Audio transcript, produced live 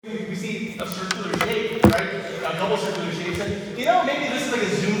We see a circular shape, right? A double circular shape. And, maybe this is like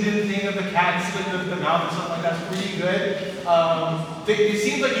a zoomed in thing of the cat, split the mouth or something like that. It's pretty good. It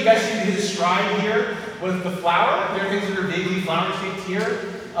seems like you guys seem to hit a stride here with the flower. There are things that are vaguely flower shaped here.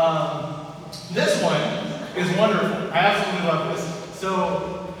 This one is wonderful. I absolutely love this.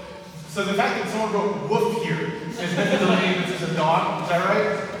 So the fact that someone wrote woof here is meant to delineate this is a dog. Is that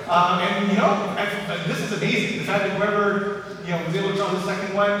right? This is amazing. The fact that whoever was able to draw the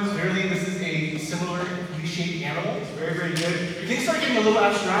second one, clearly this is a similarly shaped animal. It's very, very good. Things start getting a little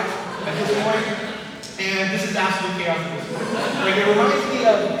abstract at this point, and this is absolute chaos at this point. Like, it reminds me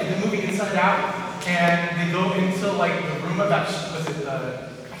of the movie Inside Out, and they go into like the room of I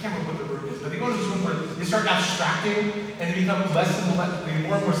can't remember what the room is, but they go into this room where they start abstracting, and they become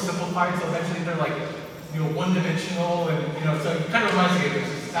more and more simplified, so eventually they're like, one-dimensional, and so it kind of reminds me of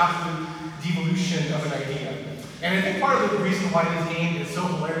this absolute devolution of an idea. And I think part of the reason why this game is so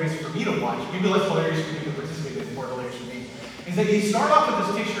hilarious for me to watch, maybe less hilarious for you to participate in, more hilarious for me, is that you start off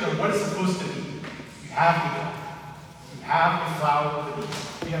with this picture of what it's supposed to be. You have the dog. You have a flower with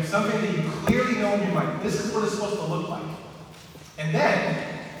a bee. You have something that you clearly know in your mind. This is what it's supposed to look like. And then,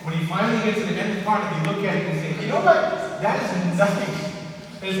 when you finally get to the end part, you look at it and say, you know what? That is nothing.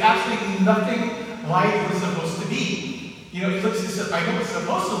 There's absolutely nothing like what it's supposed to be. I know what it's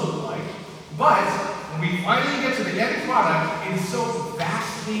supposed to look like, but when we finally get to the end product, it is so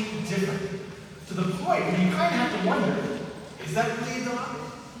vastly different. To the point where you kind of have to wonder, is that really a dog?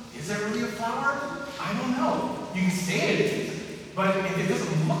 Is that really a flower? I don't know. You can say it is, but if it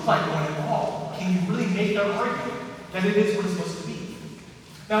doesn't look like one at all, can you really make that argument that it is what it's supposed to be?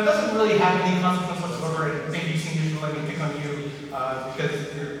 Now, it doesn't really have any consequence whatsoever, and maybe you seem to let me pick on you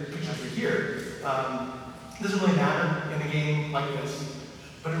because your pictures are here. It doesn't really matter in a game like this,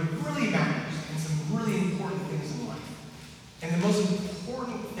 but it really matters in some really important things in life. And the most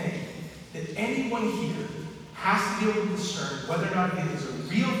important thing that anyone here has to be able to discern whether or not it is a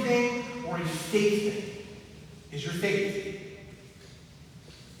real thing or a fake thing is your faith.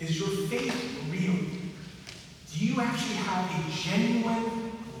 Is your faith real? Do you actually have a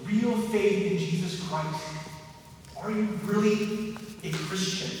genuine, real faith in Jesus Christ? Are you really a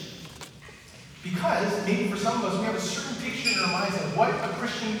Christian? Because maybe for some of us, we have a certain picture in our minds of what a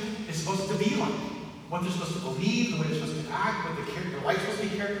Christian is supposed to be like, what they're supposed to believe, the way they're supposed to act, what their life's supposed to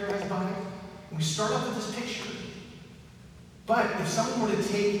be characterized by. And we start off with this picture. But if someone were to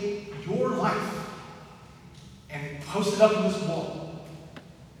take your life and post it up on this wall,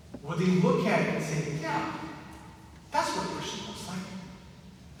 would they look at it and say, yeah, that's what a Christian looks like.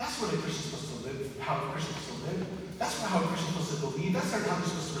 That's what a Christian's supposed to live, how a Christian's supposed to live. That's how a Christian's supposed to believe. That's how they're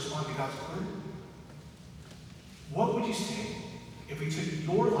supposed to respond to God's word. What would you say if we took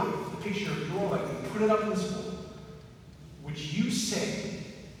your life, the picture of your life, and put it up in this wall? Would you say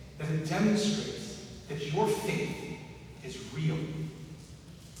that it demonstrates that your faith is real?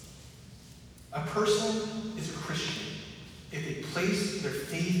 A person is a Christian if they place their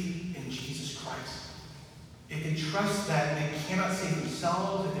faith in Jesus Christ. If they trust that they cannot save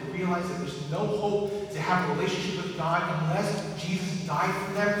themselves, if they realize that there's no hope to have a relationship with God unless Jesus died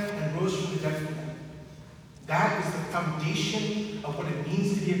for them and rose from the dead for them. That is the foundation of what it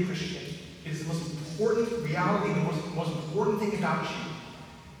means to be a Christian. It is the most important reality, the most important thing about you.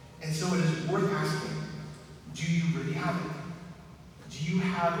 And so it is worth asking, do you really have it? Do you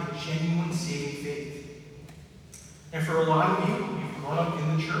have a genuine saving faith? And for a lot of you, you've grown up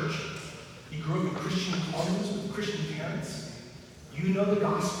in the church. You grew up in Christian homes with Christian parents. You know the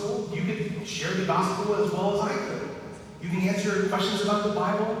gospel. You can share the gospel as well as I could. You can answer questions about the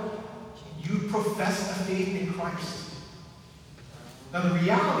Bible. You profess a faith in Christ. Now the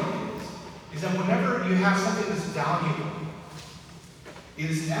reality is that whenever you have something that's valuable, it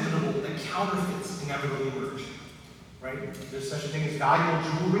is inevitable that counterfeits inevitably emerge. Right? There's such a thing as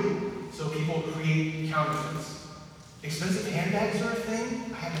valuable jewelry, so people create counterfeits. Expensive handbags are a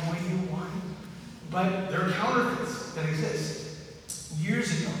thing. I have no idea why. But there are counterfeits that exist.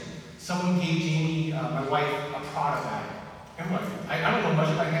 Years ago, someone gave Jamie, my wife, a Prada bag. And what? I don't know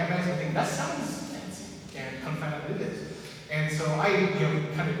much about handbags. I think that sounds fancy. And come find out what it is. And so I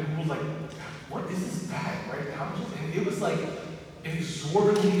kind of Googled, like, what is this bag, right? How much is it? And it was like an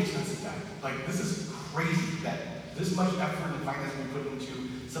exorbitantly expensive bag. Like, this is crazy that this much effort and finance we put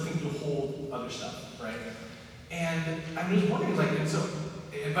into something to hold other stuff, right? And I'm just wondering, but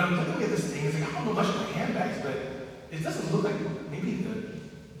I'm looking at this thing, it's like, I don't know much about handbags, but it doesn't look like maybe the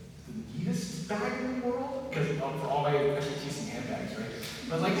neatest bag in the world, because for all my expertise in handbags, right?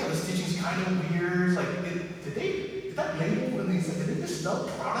 But the stitching's kind of weird. Did that label when they said, did they spell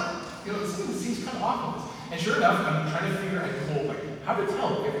Prada? Something that seems kind of off on this. And sure enough, I'm trying to figure out, how to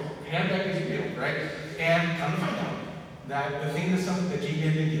tell if hand is real, right? And come to find out that the thing that Jamie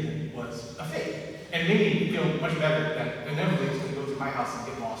had been given was a fake. And made me feel much better that inevitably was going to go to my house and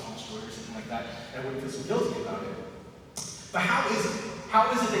get lost in the story or something like that, and I wouldn't feel so guilty about it. But how is it? How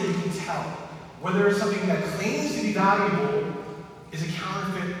is it that you can tell whether something that claims to be valuable is a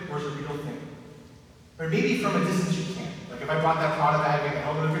counterfeit or is a real thing? Or maybe from a distance you can't. Like if I brought that Prada bag and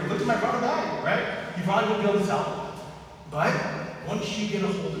held it up here, look at my Prada bag, right? You probably won't be able to tell. But once you get a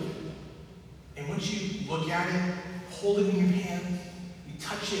hold of it, and once you look at it, hold it in your hand, you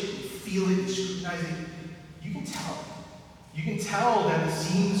touch it, you feel it, you scrutinize it, you can tell. You can tell that the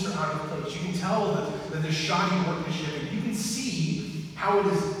seams are out of place. You can tell that there's shoddy workmanship, and you can see how it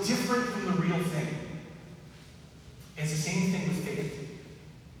is different from the real thing. And it's the same thing with faith.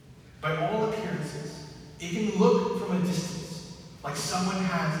 By all appearances, it can look from a distance like someone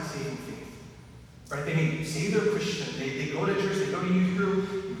has a saving faith. Right? They may say they're Christian, they go to church, they go to youth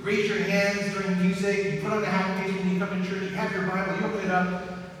group, you raise your hands during music, you put on a happy face when you come to church, you have your Bible, you open it up.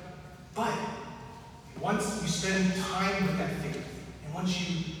 But once you spend time with that faith, and once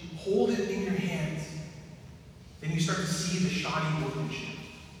you hold it in your hands, then you start to see the shoddy workmanship.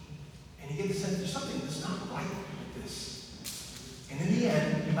 And you get the sense there's something that's not right with this. And in the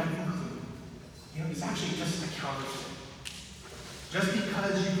end, you might conclude, it's actually just a counterfeit. Just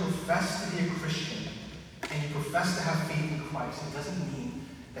because you profess to be a Christian and you profess to have faith in Christ, it doesn't mean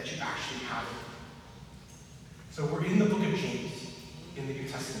that you actually have it. So we're in the book of James in the New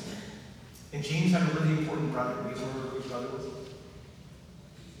Testament. And James had a really important brother. You guys remember who his brother was? It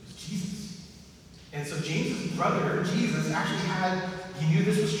was Jesus. And so James's brother, Jesus, he knew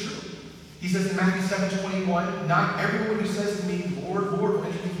this was true. He says in Matthew 7:21, not everyone who says to me, Lord, Lord, will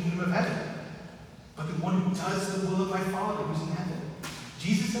enter the kingdom of heaven, but the one who does the will of my Father who's in heaven.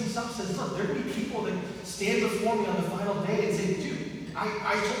 Jesus himself says, look, there are going to be people that stand before me on the final day and say, dude,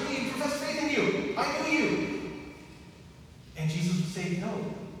 I totally profess faith in you. I knew you. And Jesus would say, no,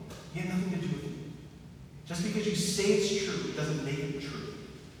 you had nothing to do with it. Just because you say it's true, it doesn't make it true.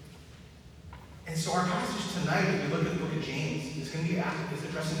 And so our passage tonight, as we look at the book of James, is going to be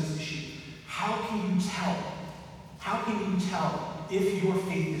addressing this issue. How can you tell? How can you tell if your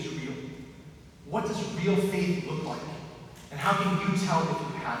faith is real? What does real faith look like? And how can you tell if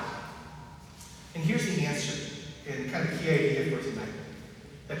you have it? And here's the answer, and kind of key idea for tonight.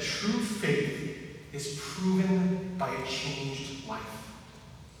 That true faith is proven by a changed life.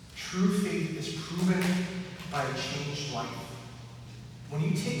 True faith is proven by a changed life. When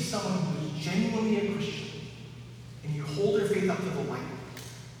you take someone who is genuinely a Christian, and you hold their faith up to the light,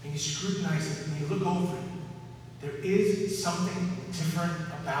 and you scrutinize it, and you look over it, there is something different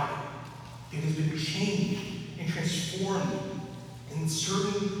about it. It has been changed and transformed in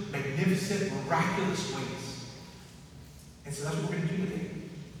certain magnificent, miraculous ways. And so that's what we're going to do today.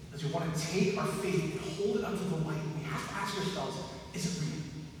 Is we want to take our faith and hold it up to the light. And we have to ask ourselves, is it real?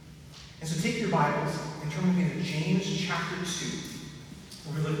 And so take your Bibles and turn with me to James chapter 2.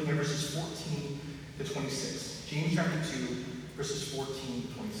 We're looking at verses 14 to 26. James chapter 2, verses 14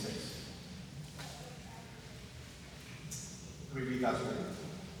 to 26. Let me read God's word.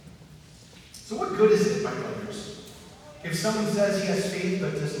 So what good is it, my brothers, if someone says he has faith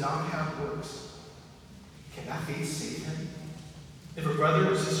but does not have works? Can that faith save him? If a brother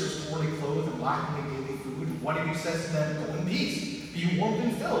or sister is poorly clothed and lacking in daily food, and one of you says to them, go in peace, be warmed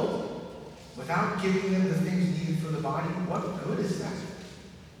and filled, without giving them the things needed for the body, what good is that?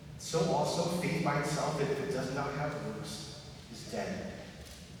 So also faith by itself, if it does not have works, is dead.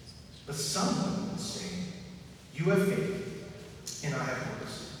 But someone will say, you have faith, and I have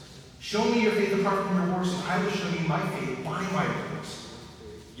works. Show me your faith apart from your works, and I will show you my faith by my works.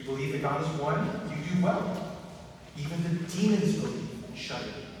 You believe that God is one, you do well. Even the demons believe and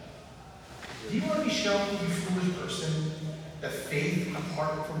shudder. Do you want to be shown, you foolish person, that faith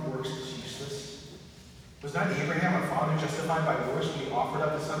apart from works is useless? Was not Abraham, our father, justified by works when he offered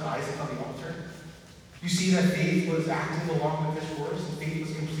up his son Isaac on the altar? You see that faith was acting along with his works, and faith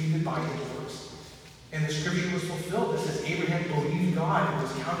was completed by his works. And the scripture was fulfilled that says Abraham believed God and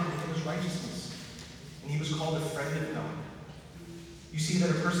was counted to him as righteousness. And he was called a friend of God. You see that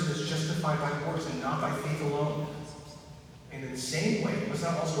a person is justified by works and not by faith alone. And in the same way, was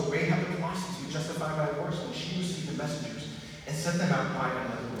not also Rahab the prostitute justified by works when she received the messengers and sent them out by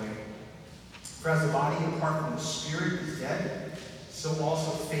another way? For as the body apart from the spirit is dead, so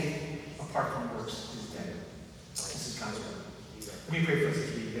also faith apart from works is dead. This is God's word. Let me pray for us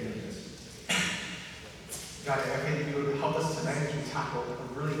as we begin into this. God, I pray that you would help us tonight as we tackle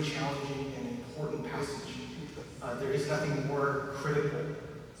a really challenging and important passage. There is nothing more critical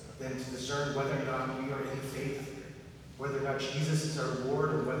than to discern whether or not we are in faith, whether or not Jesus is our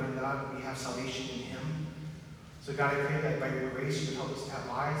Lord or whether or not we have salvation in him. So God, I pray that by your grace, you would help us to have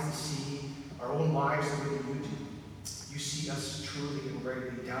eyes to see our own lives the way that you do. You see us truly and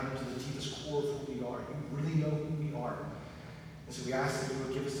rightly down into the deepest core of who we are. You really know who we are. And so we ask that you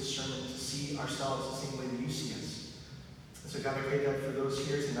would give us discernment to see ourselves the same way that you see us. And so God, I pray that for those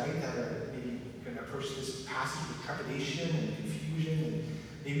here tonight that are maybe going to approach this passage with trepidation and confusion and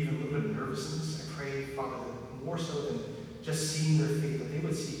maybe even a little bit of nervousness, I pray, Father, that more so than just seeing their faith, that they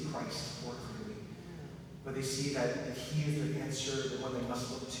would see Christ more clearly. But they see that he is their answer, the one they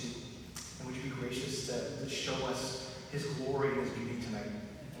must look to. And would you be gracious to show us his glory and his beauty tonight?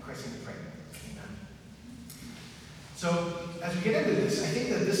 In Christ's name we pray. Amen. So, as we get into this, I think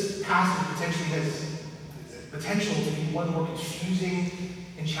that this passage potentially has potential to be one of the more confusing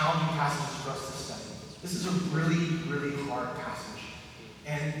and challenging passages for us to study. This is a really, really hard passage.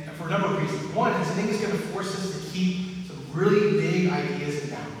 And for a number of reasons. One is I think it's going to force us to keep some really big ideas in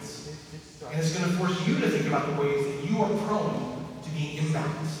balance. And it's going to force you to think about the ways that you are prone to being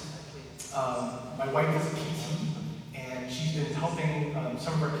imbalanced. My wife is a PT, and she's been helping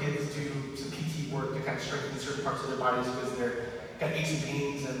some of our kids do some PT work to kind of strengthen certain parts of their bodies because they're got aches and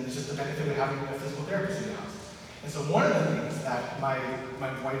pains, and it's just the benefit of having a physical therapist in the house. And so one of the things that my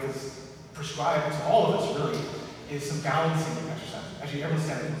wife has prescribed to all of us, really, is some balancing exercise. Actually, everyone's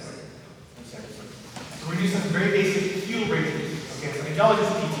standing for it. So we're going to do some very basic heel raises. Okay, so Angelic is a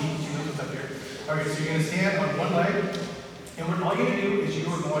PT, she knows what's up here. All right, so you're going to stand on one leg, and what all you're going to do is you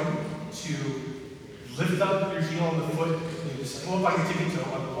are going to lift up your heel on the foot, and you just pull up on your tippy toe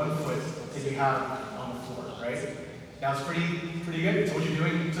on the one foot that you have on the floor, right? Now it's pretty good. So what you're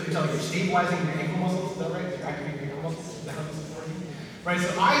doing, so you're stabilizing your ankle muscles, is that right? You're activating your ankle muscles. Is that how this is working? Right, so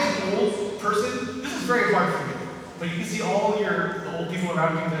I as an old person, this is very hard for me. But you can see all the old people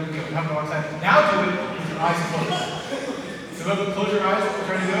around you that are having a hard time. Now do it with your eyes closed. So close your eyes,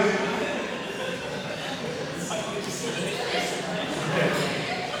 try to do it. Okay.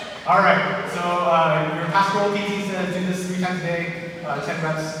 All right, so your pastoral PT says do this 3 times a day, 10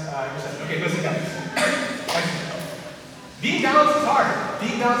 reps. Okay, go sit down. Being balanced is hard.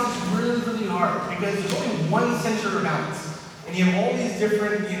 Being balanced is really, really hard because there's only one center of balance. And you have all these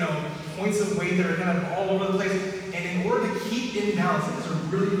different, points of weight that are kind of all over the place. And in order to keep in balance, it is a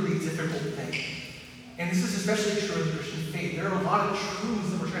really, really difficult thing. And this is especially true in the Christian faith. There are a lot of truths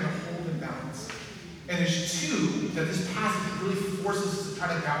that we're trying to hold in balance. And there's 2 that this passage really forces us to try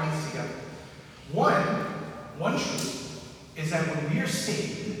to balance together. One truth is that when we are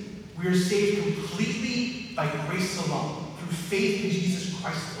saved completely by grace alone, through faith in Jesus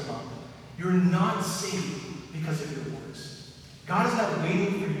Christ alone. You're not saved because of your works. God is not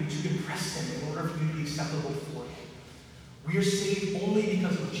waiting for you to impress him in order for you to be acceptable for him. We are saved only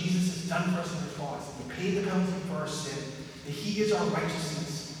because of what Jesus has done for us on the cross. He paid the penalty for our sin, that he is our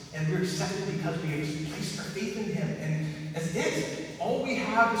righteousness, and we're accepted because we have placed our faith in him. And that's it. All we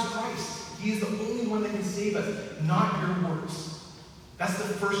have is Christ. He is the only one that can save us, not your works. That's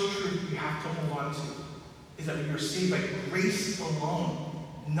the first truth we have to hold on to, is that we are saved by grace alone,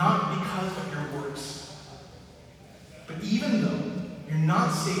 not because of your works. But even though you're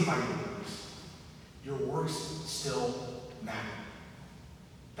not saved by your works still matter.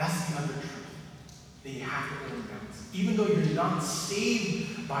 That's the other truth that you have to hold in balance. Even though you're not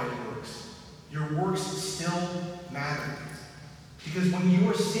saved by your works still matter. Because when you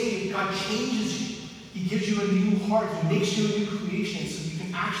are saved, God changes you. He gives you a new heart. He makes you a new creation so you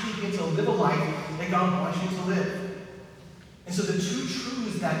can actually begin to live a life that God wants you to live. And so the 2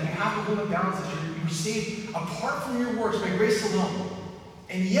 truths that you have to hold in balance is you're saved apart from your works by grace alone.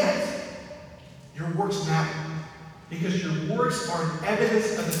 And yet, your works matter. Because your works are an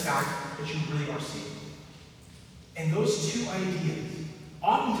evidence of the fact that you really are saved. And those 2 ideas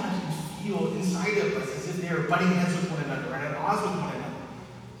oftentimes can feel inside of us as if they are butting heads with one another and at odds with one another.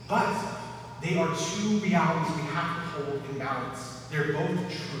 But they are 2 realities we have to hold in balance. They're both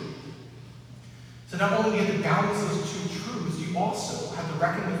true. So not only do you have to balance those 2 truths, you also have to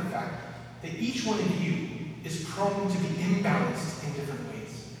reckon with the fact that each one of you is prone to be imbalanced in different ways.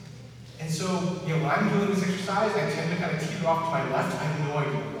 And so, when I'm doing this exercise, I tend to kind of teeter off to my left. I have no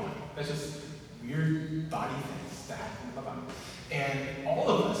idea why. That's just weird body things that happen in my body. And all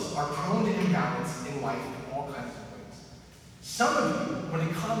of us are prone to imbalance in life in all kinds of ways. Some of you, when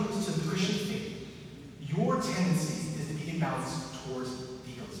it comes to the Christian faith, your tendency is to be imbalanced towards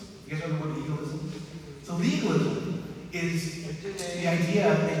legalism. You guys know the word legalism? So legalism is the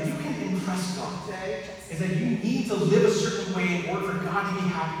idea that you can impress God. Is that you need to live a certain way in order for God to be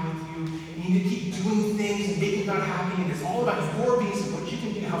happy with you. You need to keep doing things and making God happy. And it's all about your being and what you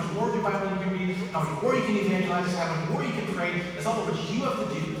can do, how much more of your Bible you can read, how many more you can evangelize, how many more you can pray. That's all what you have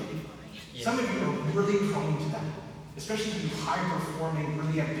to do. Yeah. Some of you are really prone to that, especially you high-performing,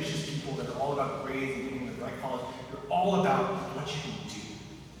 really ambitious people that are all about grades and getting the right college. You're all about what you can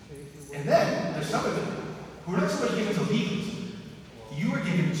do. And then there's some of them who are not so much given to legalism. You are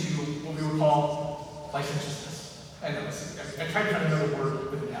given to what we would call licentiousness. I know, I tried to find another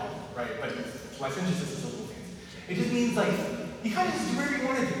word with an L, right? But licentiousness is a little fancy. It just means like, you kind of just do whatever you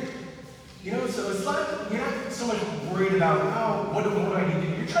want to do. You know, so it's not, you're not so much worried about, oh, what do I need to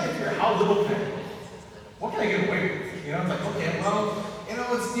do? You're trying to figure out how little can I do? What can I get away with? You know, it's like, okay, well,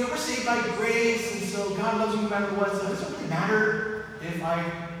 we're saved by grace, and so God loves you no matter what, so does it really matter if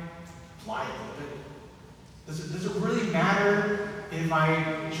I lie a little bit? Does it really matter if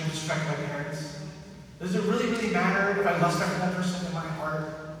I should disrespect my parents? Does it really matter if I lust after that person in my heart?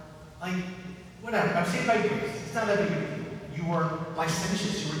 Like, whatever. I'm saved by grace. It's not that big of a deal. You are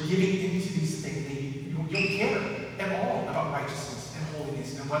licentious. You are giving into these things. You don't care at all about righteousness and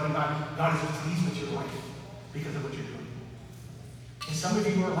holiness and whether or not God is pleased with your life because of what you're doing. And some of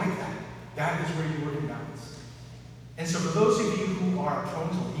you are like that. That is where you are imbalanced. And so for those of you who are prone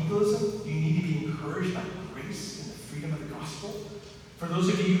to legalism, you need to be encouraged by grace and the freedom of the gospel. For those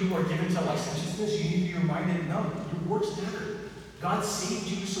of you who are given to licentiousness, you need to be reminded, no, your works matter. God saved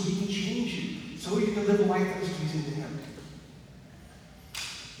you so he can change you, so you can live a life that is pleasing to him.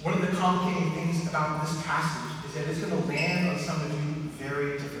 One of the complicating things about this passage is that it's going to land on some of you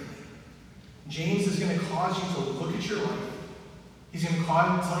very differently. James is going to cause you to look at your life. He's going to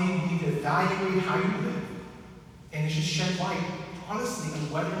tell you need to evaluate how you live. And it should shed light, honestly,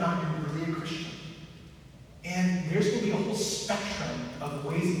 on whether or not you're really a Christian. And there's going to be a whole spectrum of the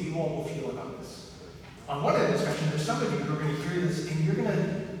ways that you all will feel about this. On one end of the spectrum, there's some of you who are going to hear this and you're going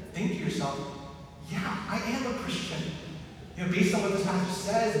to think to yourself, yeah, I am a Christian. You know, based on what this passage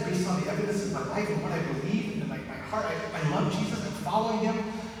says, and based on the evidence of my life and what I believe and my heart, I love Jesus, I'm following him.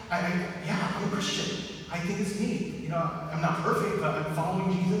 Yeah, I'm a Christian. I think it's me. You know, I'm not perfect, but I'm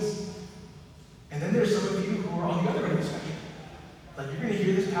following Jesus. And then there's some of you who are on the other end of the spectrum. Like, you're going to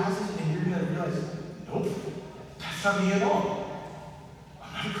hear this passage and you're going to realize, nope, that's not me at all.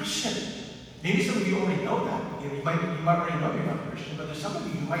 I'm not a Christian. Maybe some of you already know that. You know, you might already know you're not a Christian, but there's some of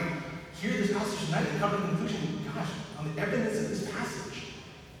you who might hear this passage tonight and come to the conclusion, gosh, on the evidence of this passage,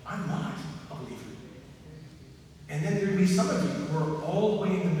 I'm not a believer. And then there will be some of you who are all the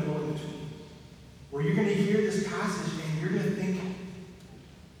way in the middle in between, where you're going to hear this passage and you're going to think,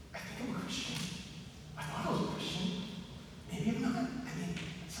 I think I'm a Christian. I thought I was a Christian. Maybe I'm not. I mean,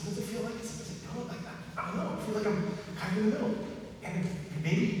 sometimes I feel like it, sometimes I don't like that. I don't know. I feel like I'm kind of in the middle. And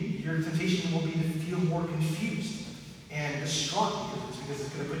maybe your temptation will be to feel more confused and distraught because it's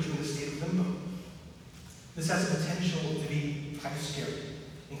going to put you in a state of limbo. This has the potential to be kind of scary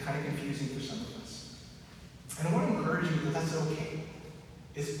and kind of confusing for some of us. And I want to encourage you that that's okay.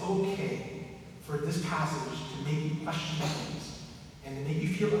 It's okay for this passage to make you question things and to make you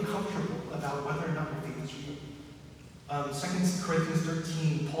feel uncomfortable about whether or not your faith is real. 2 Corinthians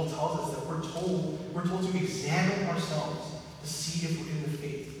 13, Paul tells us that we're told to examine ourselves to see if we're in the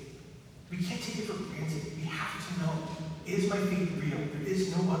faith. We can't take it for granted. We have to know, is my faith real? There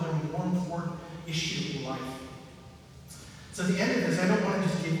is no other more important issue in life. So at the end of this, I don't want to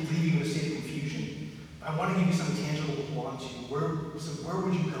just leave you in a state of confusion. I want to give you something tangible to hold on to. Where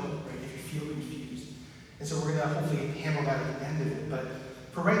would you go, right, if you feel confused? And so we're going to hopefully handle that at the end of it. But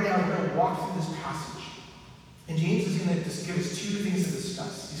for right now, we're going to walk through this passage. And James is going to just give us two things to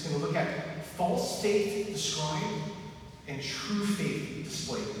discuss. He's going to look at false faith described and true faith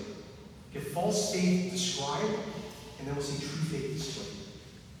displayed. Get false faith described, and then we'll see true faith displayed.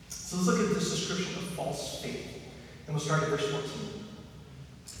 So let's look at this description of false faith. And we'll start at verse 14.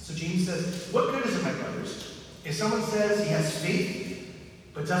 So James says, what good is it, my brothers, if someone says he has faith,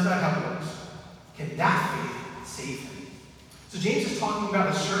 but does not have works? Can that faith save him? So James is talking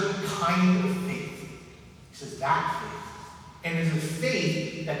about a certain kind of faith. He says that faith. And it's a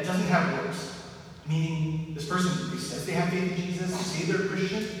faith that doesn't have works. Meaning, this person says they have faith in Jesus, they say they're a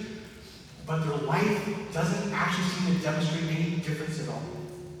Christian, but their life doesn't actually seem to demonstrate any difference at all.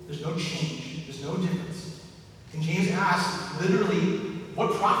 There's no change. There's no difference. And James asks, literally,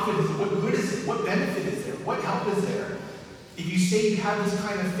 what profit is it? What good is it? What benefit is there? What help is there if you say you have this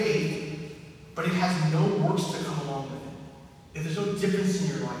kind of faith, but it has no works to come along with it? If there's no difference in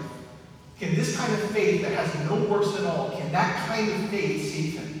your life, can this kind of faith that has no works at all, can that kind of faith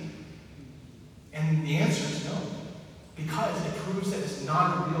save him? And the answer is no, because it proves that it's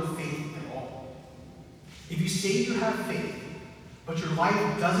not a real faith at all. If you say you have faith, but your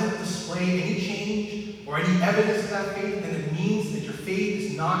life doesn't display any change or any evidence of that faith, then it means that your faith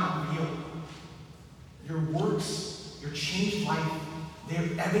is not real. your works, your changed life, they are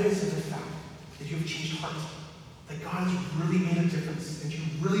evidence of the fact that you have changed heart, that God has really made a difference, that you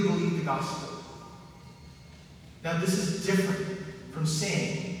really believe the gospel. Now, this is different from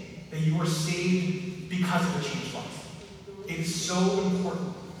saying that you are saved because of a changed life. It is so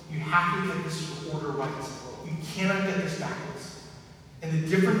important. You have to get this order right. You cannot get this backwards. And the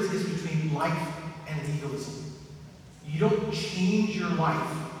difference is between life and legalism. You don't change your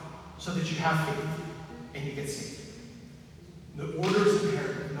life so that you have faith and you get saved. The order is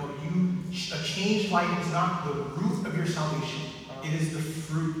imperative. No, a changed life is not the root of your salvation. It is the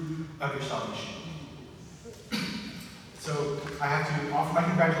fruit of your salvation. So I have to offer my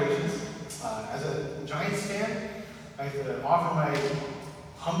congratulations. As a Giants fan, I have to offer my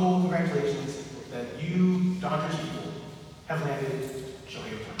humble congratulations that you, Dodgers people, have landed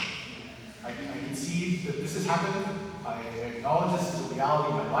Shohei Ohtani. I concede that this has happened. I acknowledge this is a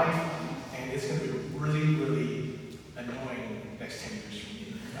reality of my life, and it's going to be really, really annoying next 10 years for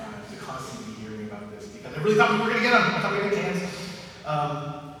me to constantly be hearing about this, because I really thought we were going to get him. I thought we were going to get a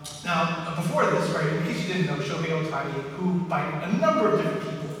chance. Now, before this, right, in case you didn't know, Shohei Ohtani, who by a number of different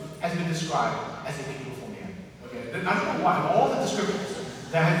people has been described as a beautiful man. Okay, I don't know why. Of all the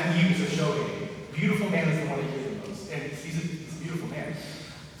descriptors that have been used of Shohei, beautiful man is the one I hear the most, and he's a beautiful man.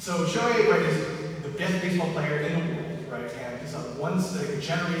 So Shohei, right, is the best baseball player in the world, right, and he's a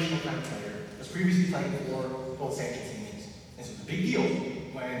generational kind of player. Was previously playing for both San Antonio teams, and so it's a big deal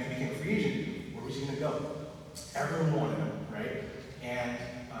when he became a free agent. Where was he going to go? Everyone wanted him, right, and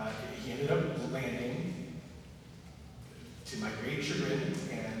he ended up landing, to my great chagrin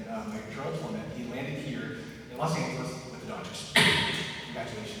and my eternal torment, he landed here in Los Angeles with the Dodgers.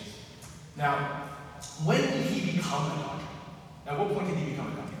 Congratulations. Now, when did he become a Dodger? At what point did he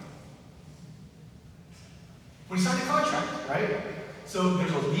become a Dodger? When he signed the contract, right? So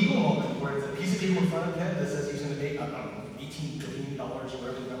there's a legal moment where there's a piece of paper in front of him that says he's going to make, I don't know, $18 billion or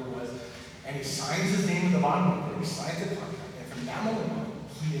whatever the number was, and he signs his name at the bottom of it, he signs the contract, and from that moment on,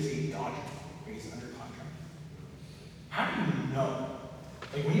 he is a Dodger. He's under contract. How do you know?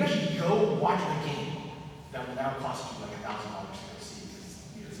 Like, when you actually go watch a game that will now cost you like $1,000 to go see,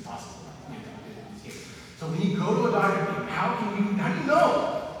 because it's impossible. So when you go to a Dodger game, how do you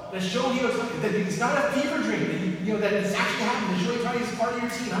know that Shohei Ohtani, that it's not a fever dream, that it's actually happening, that Shohei Ohtani is part of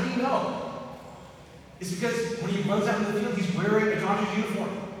your team? How do you know? It's because when he runs out in the field, he's wearing a Dodgers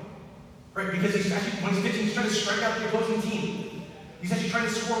uniform. Right? Because he's actually, when he's pitching, he's trying to strike out the opposing team. He's actually trying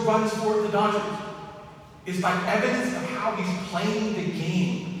to score runs for the Dodgers. It's by evidence of how he's playing the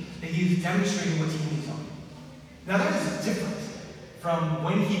game that he's demonstrating what team he's on. Now that is different from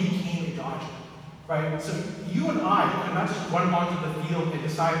when he became a Dodger, right? So you and I could not just run onto the field and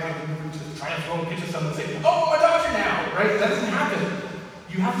decide to try to throw a pitch at someone and say, "Oh, I'm a Dodger now," right? That doesn't happen.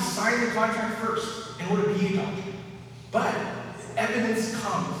 You have to sign the contract first in order to be a Dodger. But evidence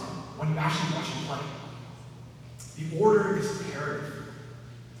comes when you actually watch him play. The order is imperative.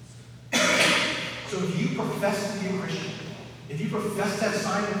 So if you profess to be a Christian, if you profess to have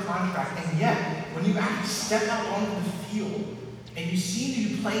signed a contract, and yet when you actually step out onto the field and you seem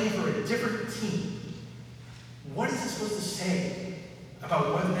to be playing for a different team, what is it supposed to say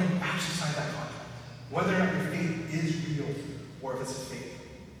about whether or not you actually signed that contract? Whether or not your faith is real or if it's a fake?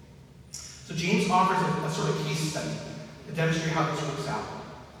 So James offers a sort of case study to demonstrate how this works out.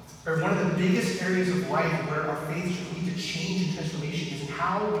 One of the biggest areas of life where our faith should lead to change and transformation is in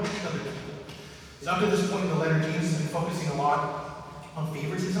how we treat other people. So up to this point in the letter, James has been focusing a lot on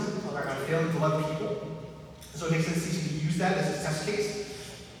favoritism, on failing to love people. So it makes sense to use that as a test case.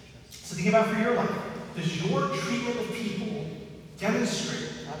 So think about for your life. Does your treatment of people demonstrate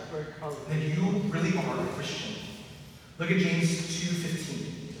that you really are a Christian? Look at James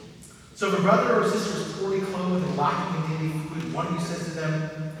 2:15. So if a brother or sister is poorly clothed and lacking in daily food, one of you says to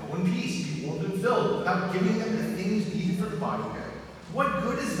them, "Go in peace, be warmed and filled," without giving them the things needed for the body, what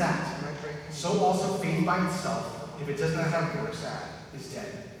good is that? So also faith by itself, if it does not have works, is dead.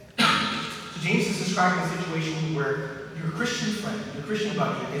 So James is describing a situation where your Christian friend, your Christian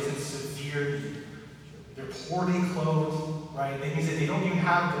buddy, is in severe need. They're poorly clothed, right? That means that they don't even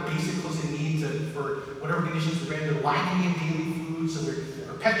have the basic clothes they need for whatever conditions they're in. They're lacking in daily food, so they're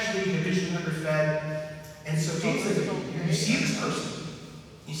perpetually, habitually underfed. And so James says, you see this person,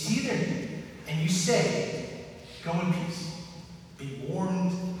 you see their need, and you say, "Go in peace, be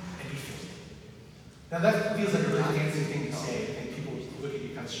warmed, and be filled." Now that feels like a really fancy thing to say. I think people would look at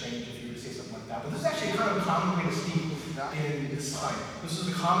you kind of strange if you were to say something like that. But this is actually kind of a common way to speak in this time. This is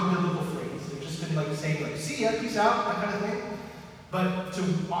a common biblical phrase. They've just been like saying, like, "See ya, peace out," that kind of thing. But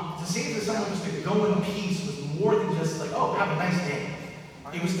to say to someone just to go in peace was more than just like, "Oh, have a nice day."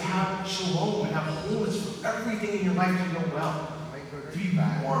 It was to have shalom and have wholeness for everything in your life to go well. To be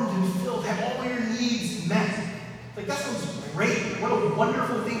warmed and filled, have all your needs met. Like, that sounds great. What a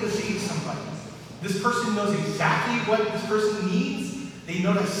wonderful thing to say to somebody. This person knows exactly what this person needs. They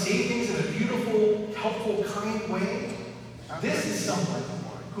know how to say things in a beautiful, helpful, kind way. This is someone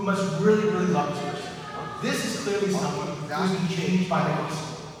who must really, really love this person. This is clearly someone who has been changed by the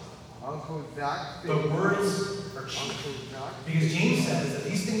gospel. But words are cheap. Because James says that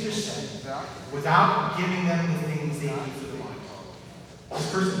these things are said without giving them the things they need for their life.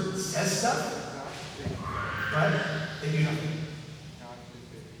 This person says stuff, but they do nothing.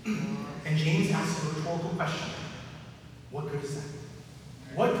 And James asks a rhetorical question. What good is that?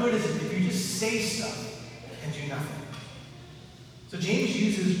 What good is it if you just say stuff and do nothing? So James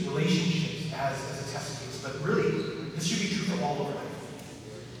uses relationships as a test case, but really, this should be true for all of life.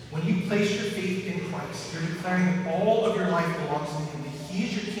 When you place your faith in Christ, you're declaring that all of your life belongs to Him. That He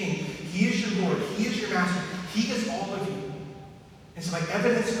is your King, He is your Lord, He is your Master, He is all of you. And so by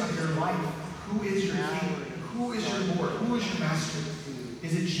evidence of your life, who is your King? Who is your Lord? Who is your Master?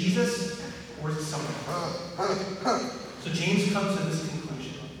 Is it Jesus or is it someone else? So James comes to this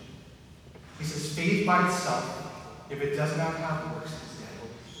conclusion. He says, faith by itself, if it does not have works, is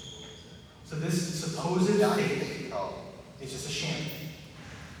dead. So this supposed faith is just a sham.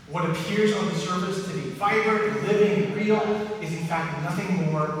 What appears on the surface to be vibrant and living and real is in fact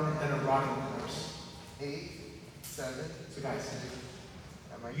nothing more than a rotting corpse. 8, 7. So guys,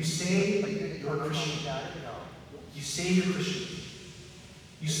 you say you're a Christian. You say you're Christian.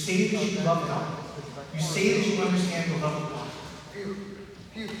 You say that you love God. You say that you understand the love of God.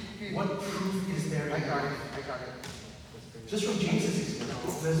 What proof is there in your life? I got it. Just from James's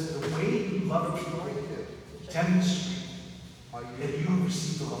experience, does the way you love people demonstrate that you have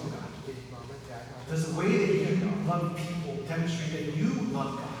received the love of God? Does the way that you love people demonstrate that you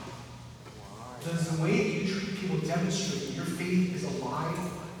love God? Does the way that you treat people demonstrate that your faith is alive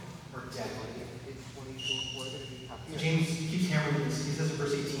or dead? James keeps hammering this. He says in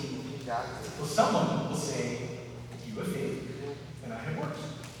verse 18, well, someone will say, you have faith, and I have works.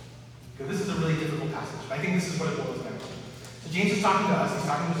 Because this is a really difficult passage. I think this is what it boils down to. So James is talking to us. He's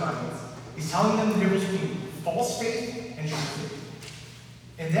talking to his audience. He's telling them the difference between false faith and true faith.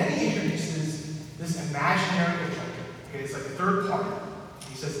 And then he introduces this imaginary objector. Okay, it's like the third part.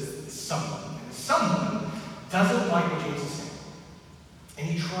 He says it's someone. And someone doesn't like what James is saying. And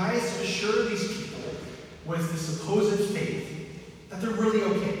he tries to assure these people with the supposed faith that they're really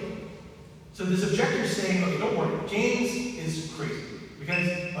okay. So this objector is saying, okay, don't worry, James is crazy. Because,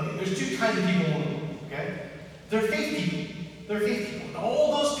 okay, there's two kinds of people in the world, okay? They're faith people. They're faith people. And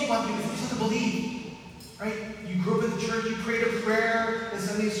all those people have to do is to believe, right? You grew up in the church, you prayed a prayer in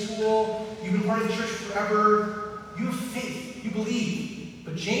Sunday school, you've been part of the church forever. You have faith, you believe.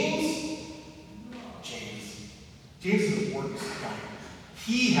 But James is a works guy.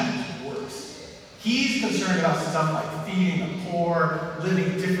 He has works. He's concerned about stuff like feeding the poor,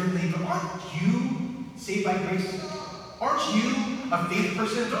 living differently, but aren't you saved by grace? Aren't you a faith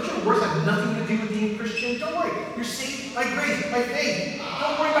person? Don't your works have nothing to do with being Christian? Don't worry. You're saved by grace, by faith.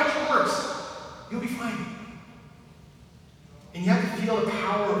 Don't worry about your works. You'll be fine. And you have to feel the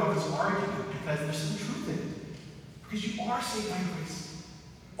power of his argument because there's some truth in it. Because you are saved by grace.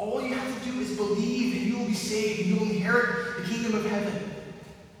 All you have to do is believe and you will be saved and you will inherit the kingdom of heaven.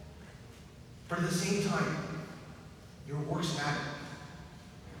 But at the same time, your works matter.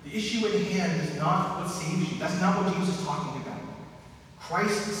 The issue at hand is not what saves you. That's not what James is talking about.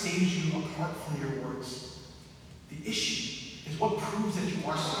 Christ saves you apart from your works. The issue is what proves that you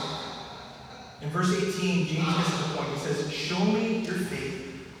are saved. In verse 18, James gets to the point. He says, show me your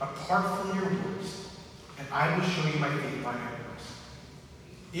faith apart from your works, and I will show you my faith by my works.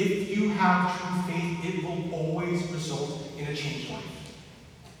 If you have true faith, it will always result in a changed life.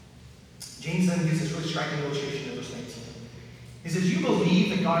 James then gives this really striking illustration in verse 19. He says, you believe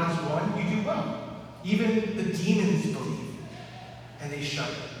that God is one, you do well. Even the demons believe, and they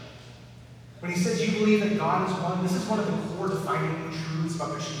shudder. When he says you believe that God is one, this is one of the core defining truths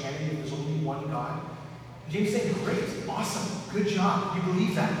about Christianity, there's only one God. And James is saying, great, awesome, good job, you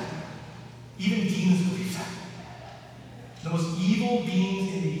believe that. Even demons believe that. The most evil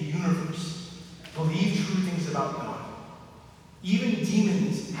beings in the universe believe true things about God. Even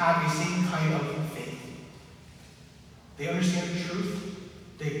demons have the same kind of faith. They understand the truth.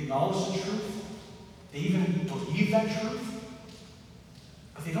 They acknowledge the truth. They even believe that truth.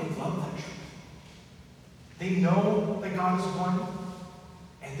 But they don't love that truth. They know that God is one,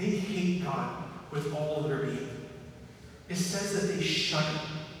 and they hate God with all of their being. It says that they shudder.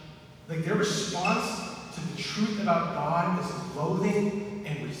 Like their response to the truth about God is loathing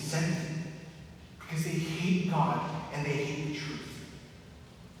grumbling and resentment because they hate God and they hate the truth.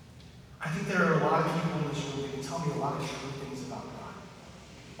 I think there are a lot of people in this room that can tell me a lot of true things about God,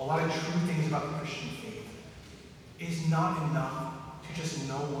 a lot of true things about the Christian faith. It is not enough to just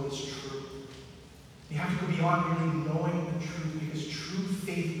know what is true. You have to go beyond merely knowing the truth, because true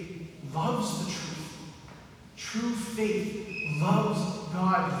faith loves the truth. True faith loves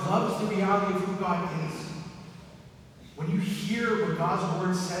God, loves the reality of who God is. When you hear what God's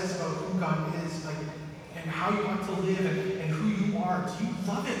word says about who God is, and how you ought to live and who you are, do you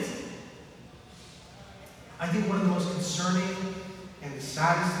love it? I think one of the most concerning and the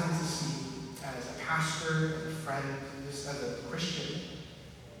saddest things to see as a pastor and a friend, just as a Christian,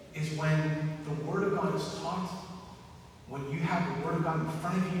 is when the Word of God is taught, when you have the Word of God in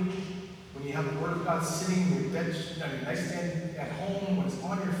front of you, when you have the Word of God sitting in your bed, on your nightstand at home, when it's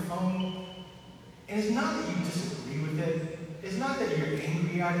on your phone. And it's not that you disagree with it. It's not that you're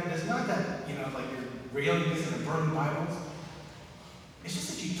angry at it. It's not that, you're railing against and burning Bibles. It's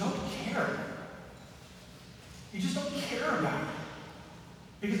just that you don't care. You just don't care about it.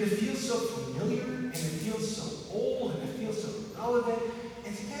 Because it feels so familiar, and it feels so old, and it feels so relevant.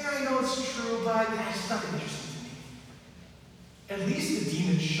 And I know it's true, but it's just not interesting to me. At least the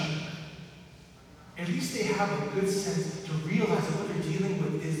demons shudder. At least they have a good sense to realize that what they're dealing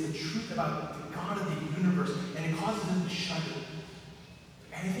with is the truth about the God of the universe, and it causes them to shudder.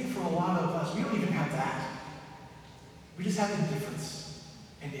 And I think for a lot of us, we don't even have that. We just have indifference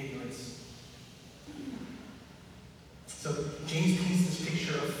and ignorance. So James paints this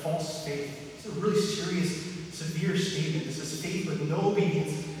picture of false faith. It's a really serious, severe statement. This is faith with no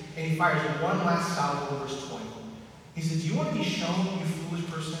obedience. And he fires one last salvo in verse 20. He says, do you want to be shown, you foolish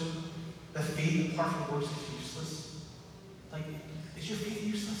person, that faith apart from works is useless? Is your faith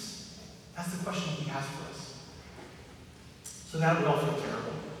useless? That's the question he has for us. So now we all feel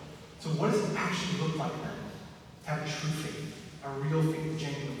terrible. So what does it actually look like then to have a true faith, a real faith, a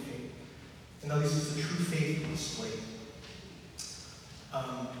genuine faith? And now this is the true faith displayed.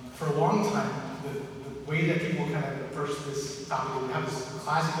 For a long time, the way that people kind of approach this topic, we have this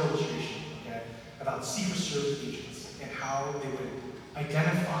classic illustration, about Secret Service agents and how they would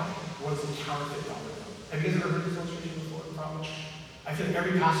identify what is a counterfeit dollar bill. Have you guys ever heard this illustration before? Probably. I feel like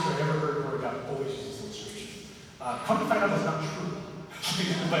every pastor I've ever heard word about always uses this illustration. Come to find out it's not true.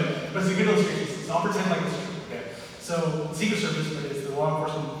 but it's a good illustration, so I'll pretend like it's true. Okay? So Secret Service is the law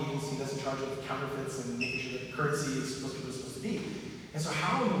enforcement agency that's in charge of counterfeits and making sure that currency is supposed to be what it's supposed to be. And so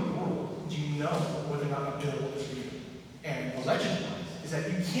how in the world do you know whether or not a bill is real? And the legend is that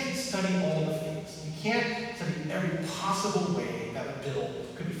you can't study all the fakes. You can't study every possible way that a bill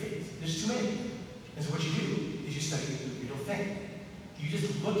could be faked. There's too many. And so what you do is you study the real thing. You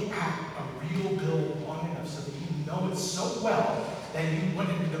just look at a real bill long enough so that you know it so well that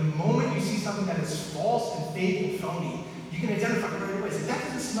the moment you see something that is false and fake and phony, you can identify it right away. Say, that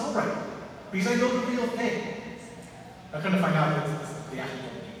doesn't smell right, because I know the real thing. I couldn't find out that the actual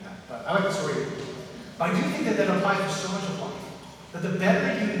don't do that, but I like the story. But I do think that applies to so much of life. That the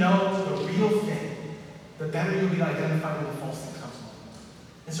better you know the real thing, the better you'll be to identify when the false thing comes along.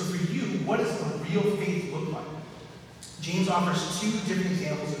 And so for you, what does the real faith look like? James offers two different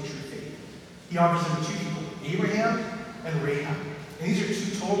examples of true faith. He offers them to two people, Abraham and Rahab. And these are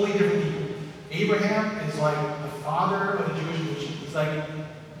two totally different people. Abraham is like the father of the Jewish nation. He's like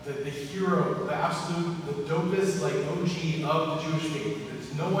the hero, the absolute, the dopest, OG of the Jewish faith.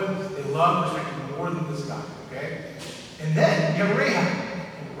 There's no one they love, respect him more than this guy, okay? And then you have Rahab.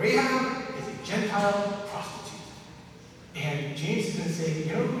 And Rahab is a Gentile prostitute. And James is going to say,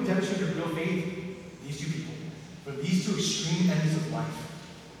 you know who demonstrated real faith? These two people. For these two extreme ends of life.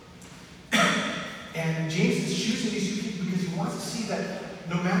 And James is choosing these two people because he wants to see that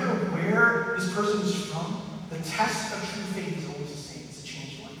no matter where this person is from, the test of true faith is always the same. It's a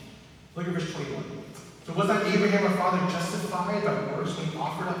changed life. Look at verse 21. So was not Abraham our father justified by works when he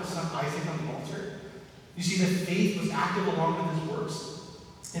offered up his son Isaac on the altar? You see that faith was active along with his works,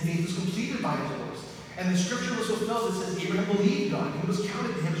 and faith was completed by his works. And the scripture was fulfilled that says Abraham believed God, and it was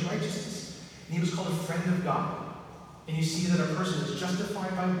counted to him as righteousness. And he was called a friend of God. And you see that a person is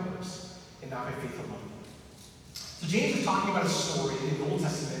justified by works and not by faith alone. So James is talking about a story in the Old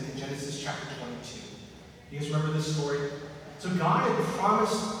Testament in Genesis chapter 22. You guys remember this story? So God had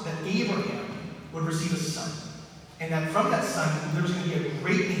promised that Abraham would receive a son. And that from that son, there was going to be a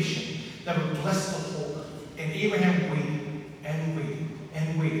great nation that would bless the whole earth. And Abraham waited and waited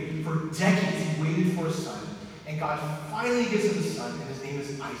and waited. For decades he waited for a son. And God finally gives him a son, and his name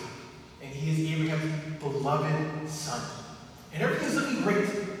is Isaac. And he is Abraham's beloved son. And everything's looking great.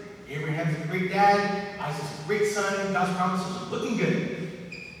 Abraham's a great dad, Isaac's a great son, God's promises are looking good.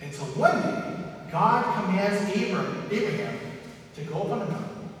 Until one day, God commands Abraham to go up on the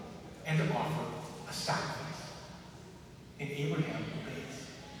mountain and to offer a sacrifice. And Abraham obeys.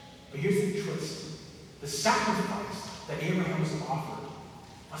 But here's the twist. The sacrifice that Abraham was offered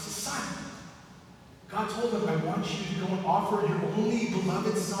was his son. God told him, I want you to go and offer your only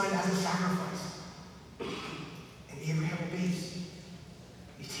beloved son as a sacrifice. And Abraham obeys.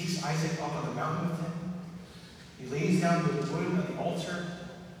 He takes Isaac up on the mountain with him. He lays down the wood on the altar.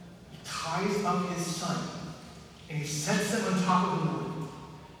 He ties up his son. And he sets him on top of the wood.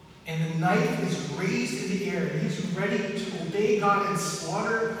 And the knife is raised in the air. And he's ready to obey God and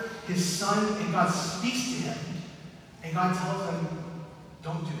slaughter his son. And God speaks to him. And God tells him,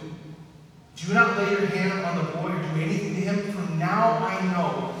 don't do it. Do not lay your hand on the boy or do anything to him. For now I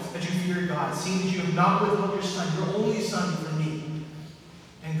know that you fear God, seeing that you have not withheld your son, your only son, from me.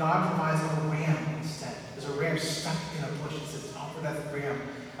 And God provides a ram instead. There's a ram stuck in a bush. It says, offer that ram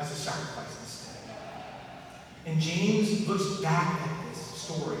as a sacrifice instead. And James looks back at this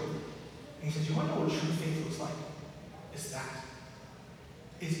story. And he says, you want to know what true faith looks like? It's that.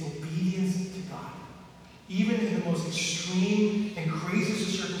 It's obedience to God. Even in the most extreme and craziest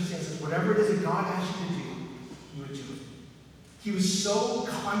of circumstances, whatever it is that God asked you to do, you would do it. He was so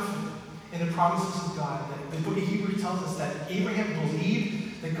confident in the promises of God that the book of Hebrews tells us that Abraham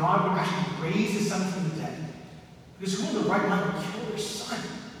believed that God would actually raise his son from the dead. Because who in the right mind would kill their son?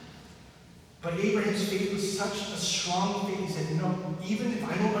 But Abraham's faith was such a strong faith. He said, no, even if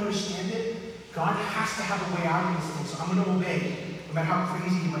I don't understand it, God has to have a way out of these things, so I'm going to obey, no matter how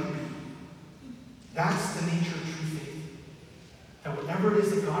crazy it might be. That's the nature of true faith. That whatever it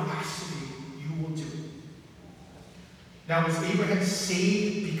is that God asks of you, you will do it. Now, was Abraham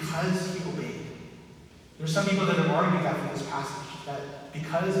saved because he obeyed? There are some people that have argued that from this passage, that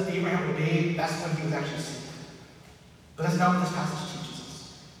because Abraham obeyed, that's when he was actually saved. But that's not what this passage teaches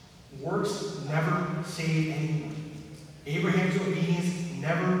us. Works never save anyone. Abraham's obedience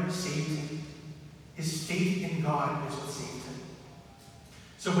never saved him. His faith in God is what saved him.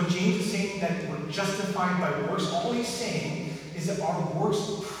 So when James is saying that we're justified by works, all he's saying is that our works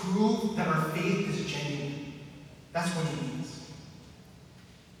prove that our faith is genuine. That's what he means.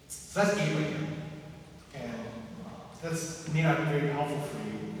 So that's Abraham. And that's may not be very helpful for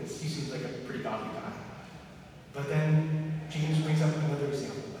you, because he seems like a pretty godly guy. But then James brings up another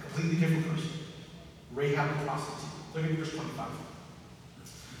example, a completely different person. Rahab the prostitute. Look at verse 25.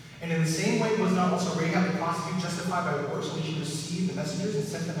 And in the same way was not also Rahab the prostitute justified by works when she received the messengers and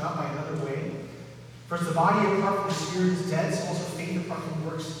sent them out by another way? For as the body apart from the spirit is dead, so also faith apart from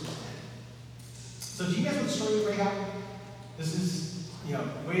works is dead. So do you guys know the story of Rahab? This is,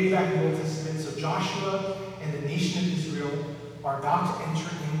 way back in the Old Testament. So Joshua and the nation of Israel are about to enter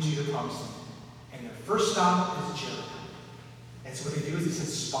into the promised land. And their first stop is Jericho. And so what they do is they send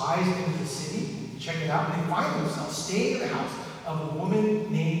spies into the city, check it out, and they find themselves staying in the house of a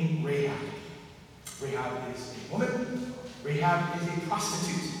woman named Rahab. Rahab is a woman. Rahab is a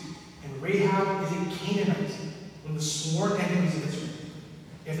prostitute. And Rahab is a Canaanite, one of the sworn enemies of Israel.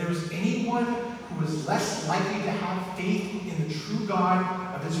 If there was anyone who was less likely to have faith in the true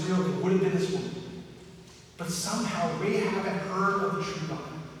God of Israel, it would have been this woman. But somehow Rahab had heard of the true God.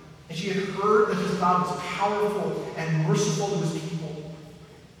 And she had heard that his God was powerful and merciful to his people.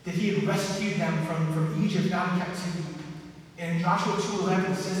 That he had rescued them from Egypt out of captivity. And in Joshua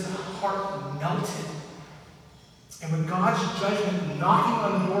 2:11 it says that her heart melted. And with God's judgment knocking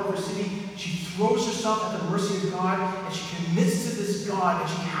on the door of her city, she throws herself at the mercy of God, and she commits to this God, and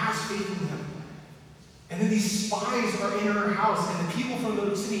she has faith in him. And then these spies are in her house, and the people from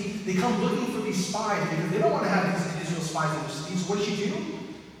the city, they come looking for these spies because they don't want to have these Israel spies in their city. So what does she do?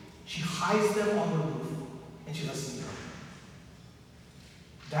 She hides them on the roof, and she lets them go.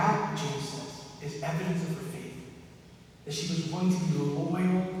 That, James says, is evidence of her faith. That she was willing to be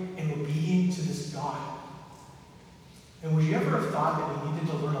loyal and obedient to this God. And would you ever have thought that we needed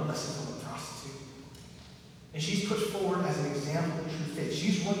to learn a lesson from a prostitute? And she's put forward as an example of true faith.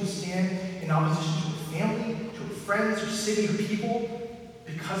 She's willing to stand in opposition to her family, to her friends, her city, her people,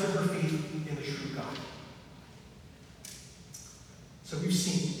 because of her faith in the true God. So we've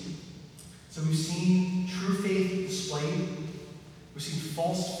seen true faith displayed. We've seen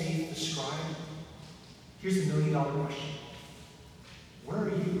false faith described. Here's the million-dollar question. Where are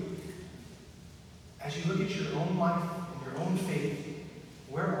you? As you look at your own life and your own faith,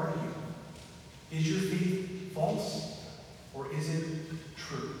 where are you? Is your faith false or is it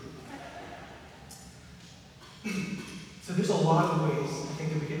true? So there's a lot of ways I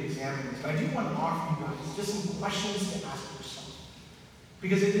think that we can examine this, but I do want to offer you guys just some questions to ask yourself.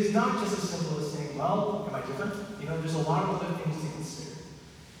 Because it is not just as simple as saying, well, am I different? There's a lot of other things to consider.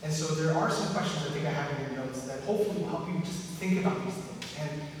 And so there are some questions I think I have in your notes that hopefully will help you just think about these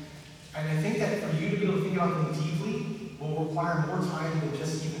things. And I think that for you to be able to think about them deeply will require more time than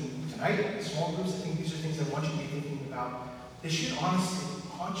just even tonight, small groups. I think these are things I want you to be thinking about. They should honestly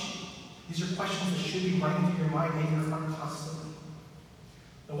haunt you. These are questions that should be running through your mind and your heart constantly.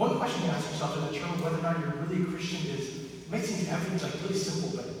 The one question you ask yourself to determine whether or not you're really a Christian is, it might seem evident, like really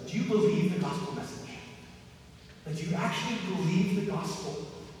simple, but do you believe the gospel message? Like, do you actually believe the gospel?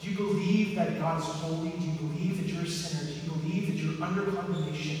 Do you believe that God is holy? Do you believe that you're a sinner? Do you believe that you're under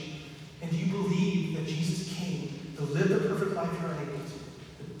condemnation? And do you believe that Jesus came to live the perfect life you're unable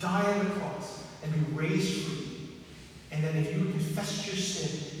to die on the cross and be raised for you? And that if you confess your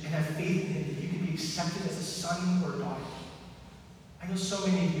sin and have faith in Him, that you can be accepted as a son or a daughter? I know so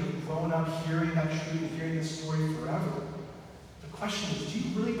many of you have grown up hearing that truth and hearing this story forever. The question is, do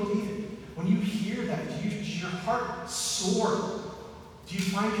you really believe it? When you hear that, does your heart soar? Do you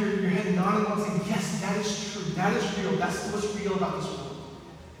find your head nodding along saying, yes, that is true, that is real, that's what's real about this world?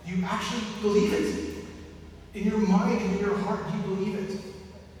 Do you actually believe it? In your mind and in your heart, do you believe it?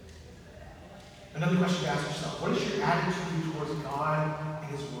 Another question to ask yourself, what is your attitude towards God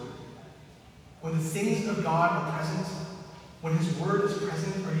and His Word? When the things of God are present, when His Word is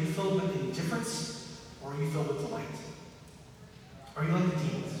present, are you filled with indifference or are you filled with delight? Are you like the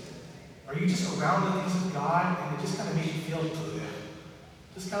demons? Are you just around the things of God and it just kind of makes you feel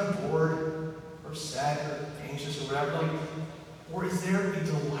just kind of bored or sad or anxious or whatever? Or is there a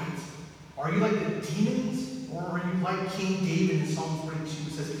delight? Are you like the demons? Or are you like King David in Psalm 42?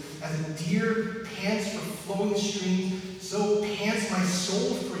 It says, as a deer pants for flowing streams, so pants my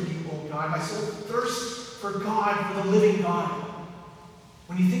soul for you, O God. My soul thirsts for God, for the living God.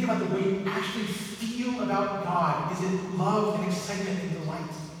 When you think about the way you actually feel about God, is it love and excitement and delight?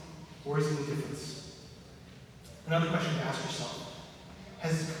 Or is it indifference? Another question to ask yourself,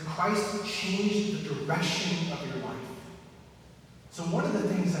 has Christ changed the direction of your life? So one of the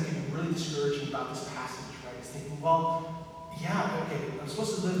things that can be really discouraging about this passage, right, is thinking, well, yeah, okay, I'm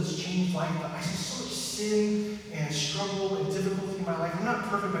supposed to live this changed life, but I see so much sin and struggle and difficulty in my life. I'm not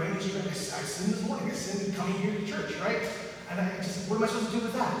perfect by any means. I sinned this morning. I sinned coming here to church, right? And what am I supposed to do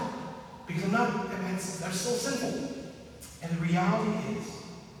with that? Because I'm still sinful. And the reality is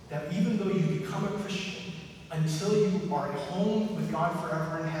that even though you become a Christian, until you are at home with God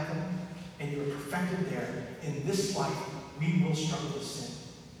forever in heaven, and you are perfected there, in this life, we will struggle with sin.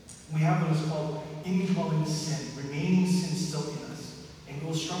 We have what is called indwelling sin, remaining sin still in us. And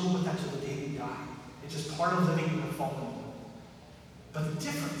we'll struggle with that till the day we die. It's just part of living in a fallen world. But the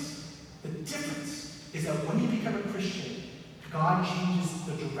difference is that when you become a Christian, God changes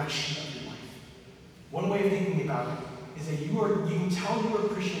the direction of your life. One way of thinking about it is that you can tell you're a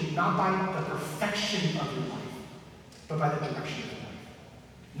Christian not by the perfection of your life, but by the direction of your life.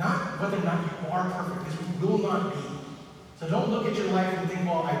 Not whether or not you are perfect, because we will not be. So don't look at your life and think,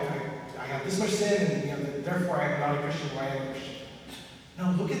 well, I have this much sin, and therefore I am not a Christian, or I am a Christian.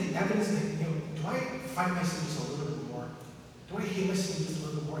 No, look at the evidence that, do I fight my sin just a little bit more? Do I hate my sin just a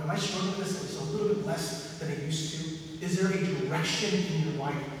little bit more? Am I struggling with this just a little bit less than I used to? Is there a direction in your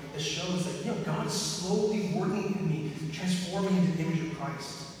life that shows that, God is slowly working in me, transforming into the image of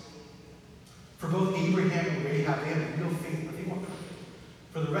Christ? For both Abraham and Rahab, they had real faith, but they weren't perfect.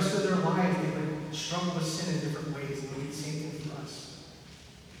 For the rest of their lives, they would struggle with sin in different ways, and we need the same thing for us.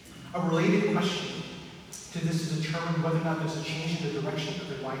 A related question to this to determine whether or not there's a change in the direction of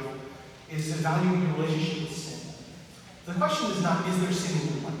your life is evaluating your relationship with sin. The question is not, is there sin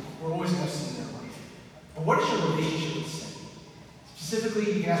in your life? We're always going to have sin in our life. But what is your relationship with sin?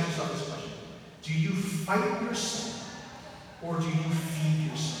 Specifically, you can ask yourself this question. Do you fight your sin, or do you feed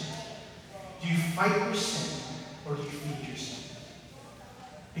your sin? Do you fight your sin, or do you feed your sin?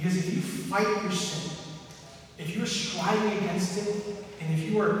 Because if you fight your sin, if you're striving against it, and if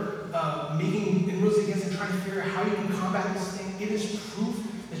you are making inroads against it, trying to figure out how you can combat this thing, it is proof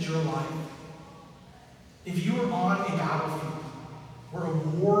that you're alive. If you are on a battlefield where a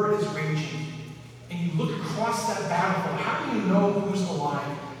war is raging, and you look across that battlefield, how do you know who's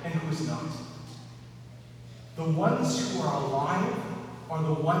alive and who's not? The ones who are alive are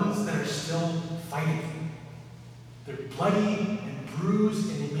the ones that are still fighting. They're bloody and bruised,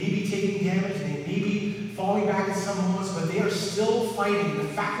 and they may be taking damage, and they may be falling back in some moments, but they are still fighting. The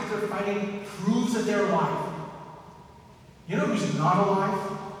fact that they're fighting proves that they're alive. You know who's not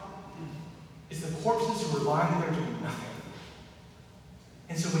alive? It's the corpses who are lying there doing nothing.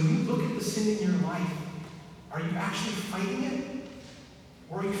 And so when you look at the sin in your life, are you actually fighting it?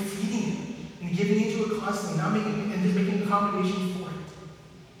 Or are you feeding it and giving into it constantly, not making and just making accommodations for it?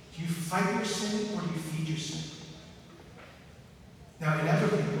 Do you fight your sin, or do you feed your sin? Now,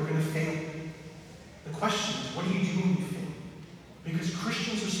 inevitably, we're going to fail. The question is, what do you do when you fail? Because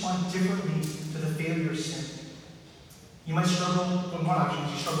Christians respond differently to the failure of sin. You might struggle with one option.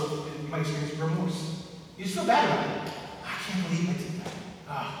 You might experience remorse. You just feel bad about it. I can't believe I did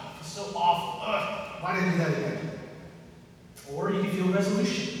that. It's so awful. Why did I do that again? Or you can feel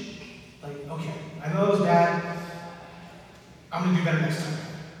resolution. Like, okay, I know it was bad. I'm going to do better next time.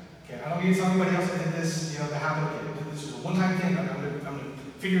 Okay, I don't need to tell anybody else I did this, that happened. Okay, this is a one-time thing. I'm going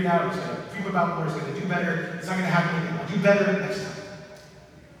to figure it out. I'm just going to dream about more. It's going to do better. It's not going to happen again. I'll do better next time.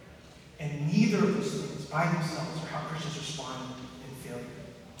 And neither of those things by themselves are how Christians respond in failure.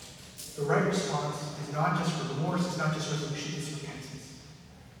 The right response is not just remorse, it's not just resolution, it's repentance.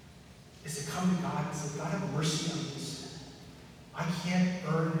 It's to come to God and say, God, have mercy on this. I can't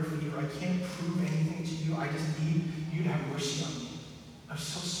earn your favor. I can't prove anything to you. I just need you to have mercy on me. I'm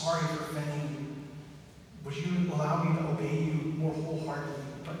so sorry for offending you. Would you allow me to obey you more wholeheartedly?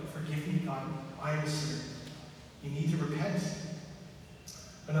 But forgive me, God. I am a sinner. You need to repent.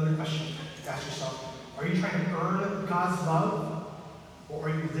 Another question to ask yourself, are you trying to earn God's love, or are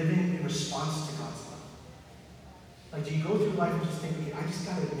you living in response to God's love? Like, do you go through life and just think, okay, I just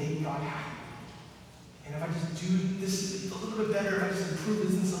got to make God happy. And if I just do this a little bit better, if I just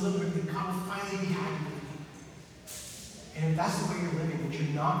improve this a little bit, then God will finally be happy with me. And if that's the way you're living, then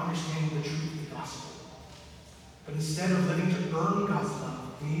you're not understanding the truth of the gospel. But instead of living to earn God's love,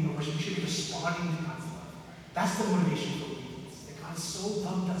 we should be responding to God's love. That's the motivation for obedience. That God so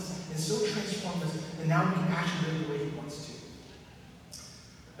loved us and so transformed us that now we can actually live the way He wants to.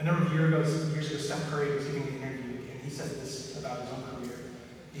 A number of years ago, Steph Curry was giving an interview, and he said this about his own career.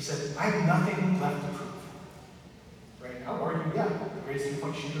 He said, I have nothing left to prove. Right? I'll argue, yeah, the greatest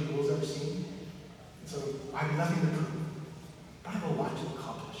three-point shooter the world's ever seen. And so I have nothing to prove. But I have a lot to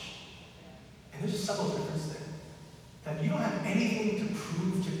accomplish. And there's a subtle difference there. That you don't have anything to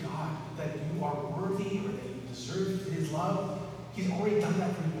prove to God that you are worthy or that you deserve His love. He's already done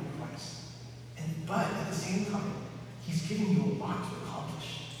that for you in Christ. But at the same time, He's given you a lot to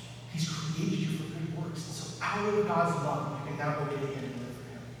accomplish. He's created you for good works. And so out of God's love, you can now obey Him and live for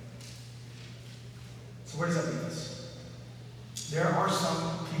Him. So where does that leave us? There are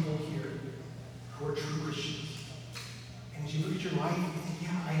some people here who are true Christians. And as you look at your life, you think,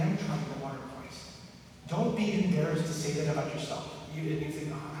 yeah, I am trying to water Christ. Don't be embarrassed to say that about yourself. You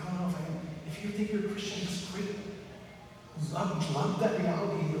think, I don't know if I am. If you think you're a Christian, that's great. Love that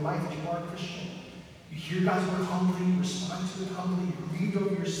reality in your life that you are a Christian. You hear God's word humbly, you respond to it humbly, you grieve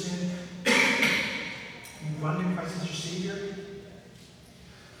over your sin, you run to Christ as your Savior.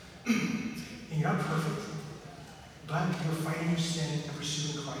 And you're not perfect, but you're fighting your sin and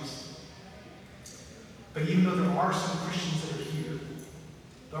pursuing Christ. But even though there are some Christians that are here,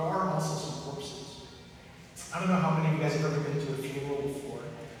 there are also some corpses. I don't know how many of you guys have ever been to a funeral before.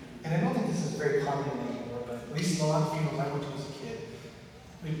 And I don't think this is very common anymore, but at least in a lot of funerals I went to as a kid,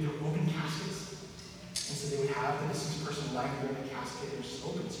 they were open caskets. And so they would have the deceased person lying there in the casket, and it was just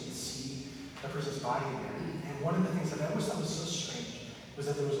open so you could see that person's body in there. And one of the things that I always thought was so strange was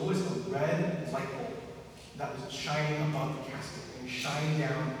that there was always a red light bulb that was shining above the casket and shining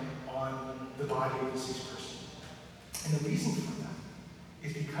down on the body of the deceased person. And the reason for that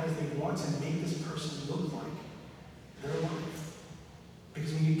is because they want to make this person look like they're alive.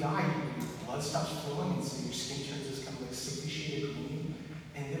 Because when you die, your blood stops flowing, and so your skin turns this kind of like sickly shaded green.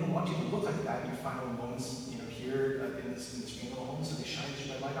 And they don't want you to look like that in your final moments, here in this funeral home. So they shine this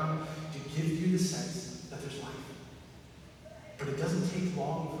red light on to give you the sense that there's life. But it doesn't take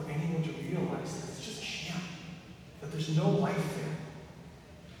long for anyone to realize that it's just a sham, that there's no life there.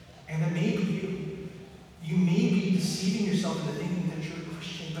 And that maybe you may be deceiving yourself into thinking that you're a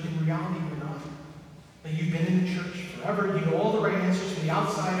Christian, but in reality you're not. That you've been in the church forever, you know all the right answers from the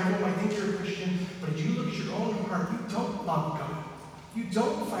outside, everyone might think you're a Christian, but if you look at your own heart, you don't love God. You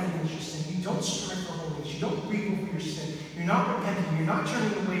don't fight against your sin. You don't strive for holiness. You don't grieve over your sin. You're not repenting. You're not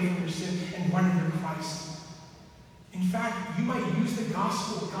turning away from your sin and running to Christ. In fact, you might use the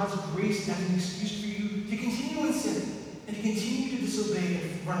gospel of God's grace as an excuse for you to continue in sin and to continue to disobey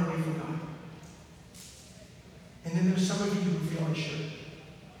and run away from God. And then there's some of you who feel unsure.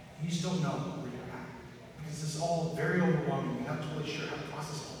 You just don't know where you're at. Because it's all very overwhelming. You're not totally sure how to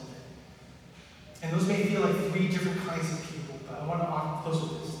process all of it. And those may feel like three different kinds of people. I want to close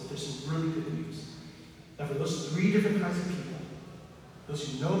with this, that there's some really good news. That for those three different kinds of people, those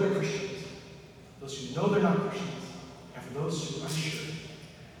who know they're Christians, those who know they're not Christians, and for those who are unsure,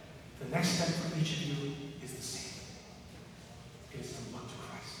 the next step for each of you is the same. It is to look to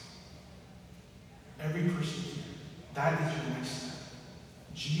Christ. Every person here, that is your next step.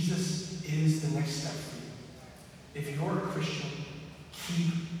 Jesus is the next step for you. If you're a Christian,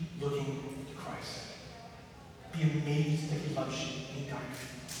 Keep looking to Christ. Be amazed that he loves you and he died for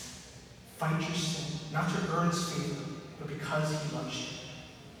you. Fight your sin, not to earn his favor, but because he loves you.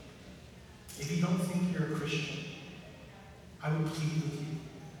 If you don't think you're a Christian, I would plead with you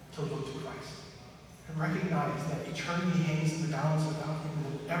to look to Christ and recognize that eternity hangs in the balance without him.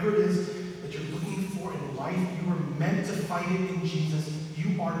 And whatever it is that you're looking for in life, you are meant to fight it in Jesus.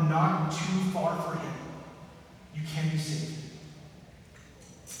 You are not too far for him. You can be saved.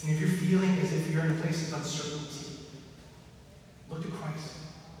 And if you're feeling as if you're in a place of uncertainty, look to Christ.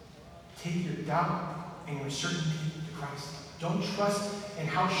 Take your doubt and your certainty to Christ. Don't trust in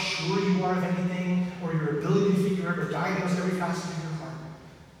how sure you are of anything or your ability to figure out or diagnose every facet of your heart.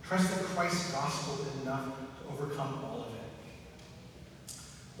 Trust that Christ's gospel is enough to overcome all of it.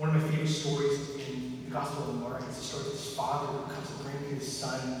 One of my favorite stories in the Gospel of Mark is the story of this father who comes to bring his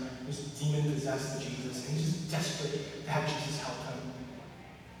son who's demon-possessed to Jesus, and he's just desperate to have Jesus help him.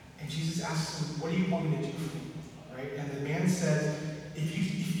 And Jesus asks him, what do you want me to do for you? Right? And the man says, if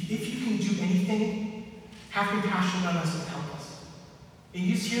you can do anything, have compassion on us and help us. And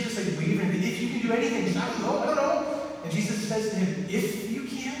you just hear this like wavering, if you can do anything, he says, I don't know. And Jesus says to him, if you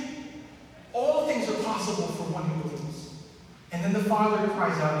can, all things are possible for one who believes. And then the father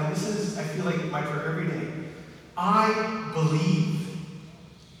cries out, and this is, I feel like, my prayer every day. I believe.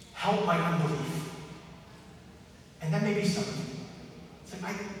 Help my unbelief. And that may be something. It's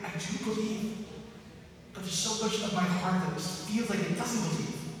like, I do believe, but there's so much of my heart that feels like it doesn't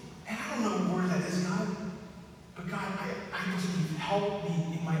believe. And I don't know where that is, God. But God, I believe. Help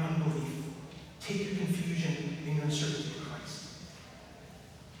me in my unbelief. Take your confusion and your uncertainty to Christ.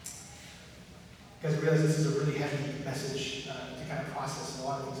 You guys realize this is a really heavy message to kind of process and a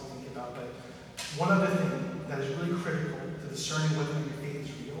lot of things to think about. But one other thing that is really critical to discerning whether your faith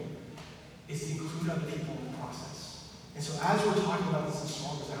is real is to include other people in the process. And so as we're talking about this in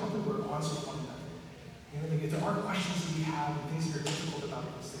small groups, I hope that we're honest with one another. You know, if there are questions that we have and things that are difficult about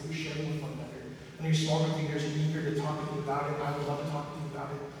this, that we're sharing with one another. I know your small group leaders are eager to talk to you about it. I would love to talk to you about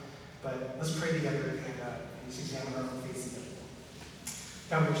it. But let's pray together and just examine our own faith together.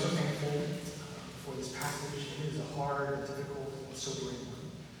 God, we're so thankful for this passage. It is a hard, difficult, and sobering one.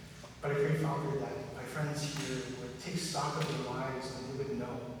 But I pray, Father, that my friends here would take stock of their lives and they would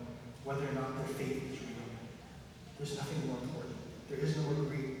know whether or not their faith is real. There's nothing more important. There is no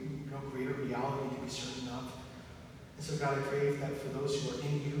greater reality to be certain of. And so, God, I pray that for those who are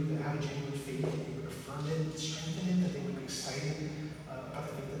in you, that have a genuine faith, that you would affirm it, strengthen it, that they would be excited about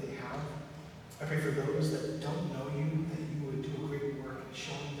the faith that they have. I pray for those that don't know you, that you would do a great work in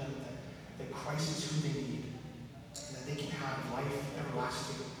showing them that Christ is who they need, and that they can have life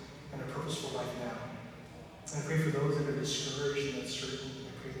everlasting and a purposeful life now. And I pray for those that are discouraged and uncertain.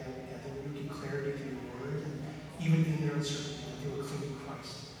 I pray that they would give clarity to your word, and even in their uncertainty, that they would cling to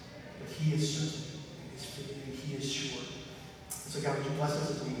Christ, that he is certain, and he is sure. And so, God, would you bless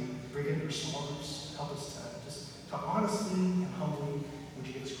us as we bring in our small groups? Help us to just talk honestly and humbly. Would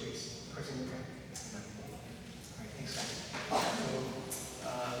you give us grace? In Christ's name we pray. Amen. All right, thanks, guys.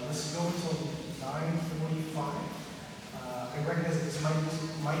 So, let's go until 9:45. I recognize that this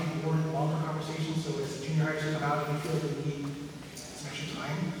might be more longer conversation, so as the junior hires come out and you feel like we need some extra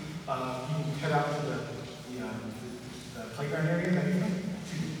time, you can head out to the playground area that you think.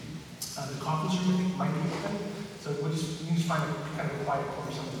 The conference room, I think, might be open. So you can just find a kind of a quiet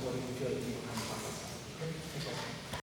corner somewhere where you feel like you